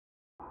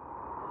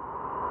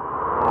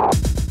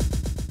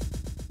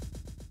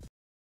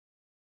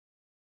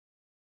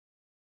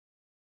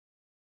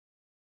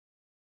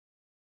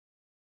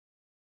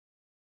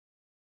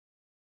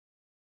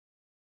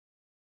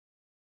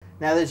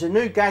Now there's a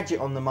new gadget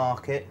on the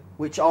market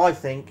which I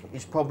think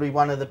is probably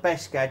one of the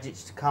best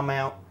gadgets to come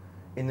out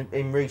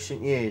in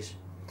recent years.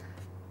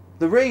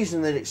 The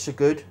reason that it's so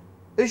good,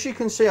 as you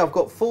can see, I've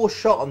got 4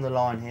 shot on the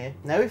line here.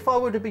 Now if I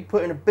were to be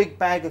putting a big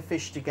bag of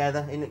fish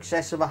together in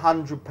excess of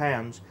 100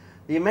 pounds,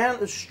 the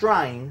amount of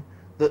strain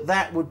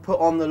that would put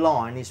on the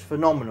line is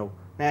phenomenal.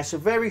 Now it's a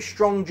very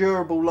strong,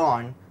 durable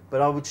line,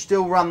 but I would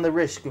still run the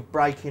risk of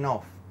breaking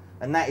off,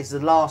 and that is the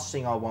last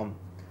thing I want.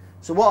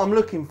 So what I'm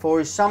looking for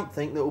is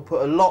something that will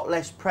put a lot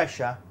less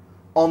pressure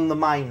on the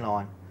main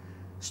line.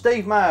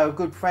 Steve Mayo, a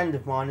good friend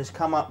of mine, has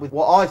come up with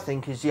what I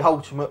think is the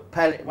ultimate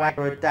pellet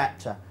waggler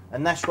adapter,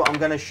 and that's what I'm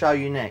going to show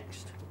you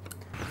next.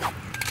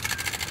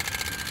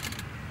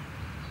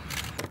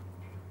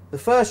 The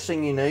first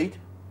thing you need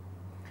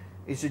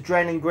is a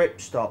Drennan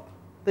grip stop.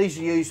 These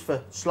are used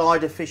for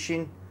slider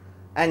fishing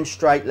and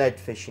straight lead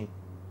fishing.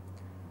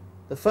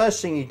 The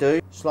first thing you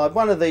do, slide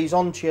one of these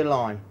onto your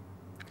line.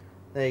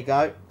 There you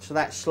go. So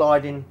that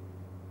sliding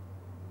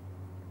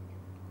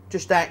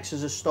just acts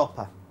as a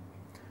stopper.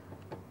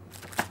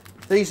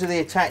 These are the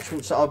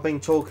attachments that I've been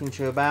talking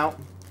to you about.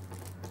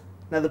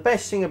 Now the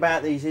best thing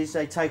about these is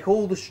they take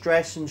all the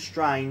stress and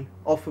strain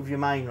off of your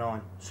main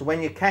line. So when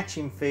you're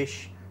catching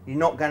fish, you're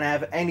not going to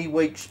have any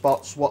weak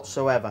spots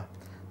whatsoever.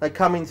 They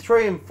come in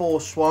 3 and 4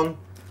 swan.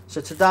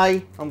 So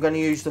today I'm going to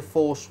use the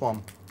 4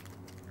 swan.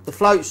 The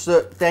floats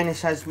that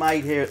Dennis has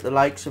made here at the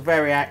lakes are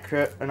very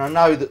accurate, and I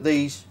know that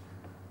these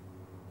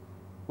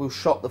will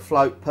shot the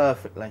float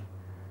perfectly.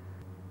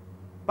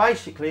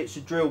 Basically it's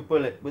a drilled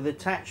bullet with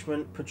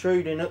attachment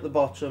protruding at the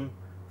bottom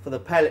for the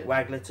pellet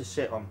waggler to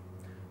sit on.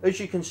 As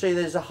you can see,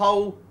 there's a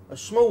hole, a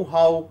small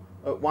hole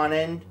at one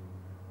end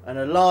and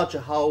a larger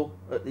hole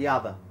at the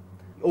other.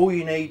 All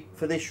you need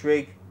for this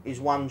rig is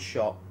 1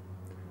 shot.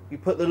 You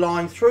put the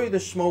line through the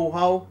small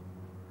hole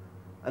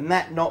and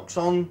that knocks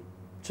on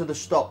to the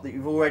stop that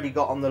you've already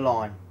got on the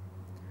line.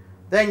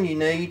 Then you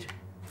need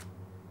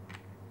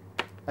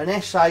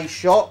an SA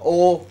shot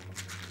or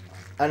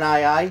an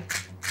AA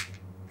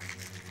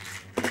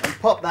and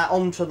pop that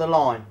onto the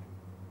line,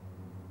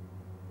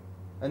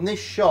 and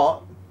this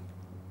shot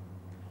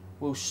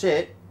will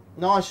sit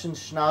nice and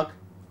snug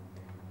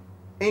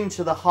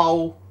into the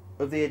hole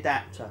of the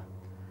adapter.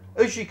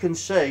 As you can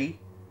see,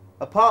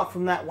 apart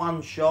from that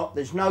 1 shot,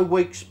 there's no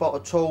weak spot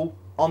at all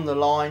on the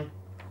line.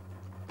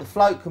 The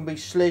float can be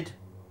slid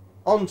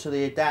onto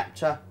the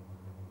adapter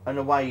and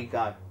away you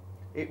go.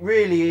 It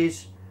really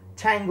is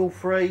tangle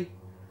free,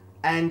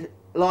 and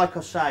like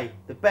I say,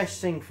 the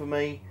best thing for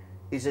me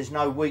is there's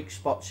no weak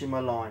spots in my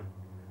line.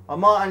 I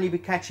might only be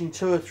catching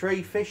 2 or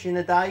 3 fish in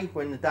a day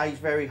when the day's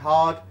very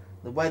hard,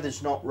 the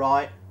weather's not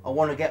right, I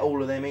want to get all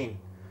of them in.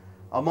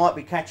 I might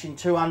be catching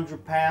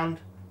 200 pound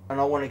and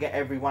I want to get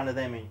every one of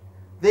them in.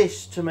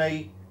 This to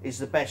me is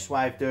the best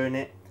way of doing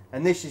it,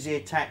 and this is the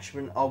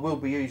attachment I will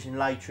be using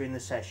later in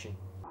the session.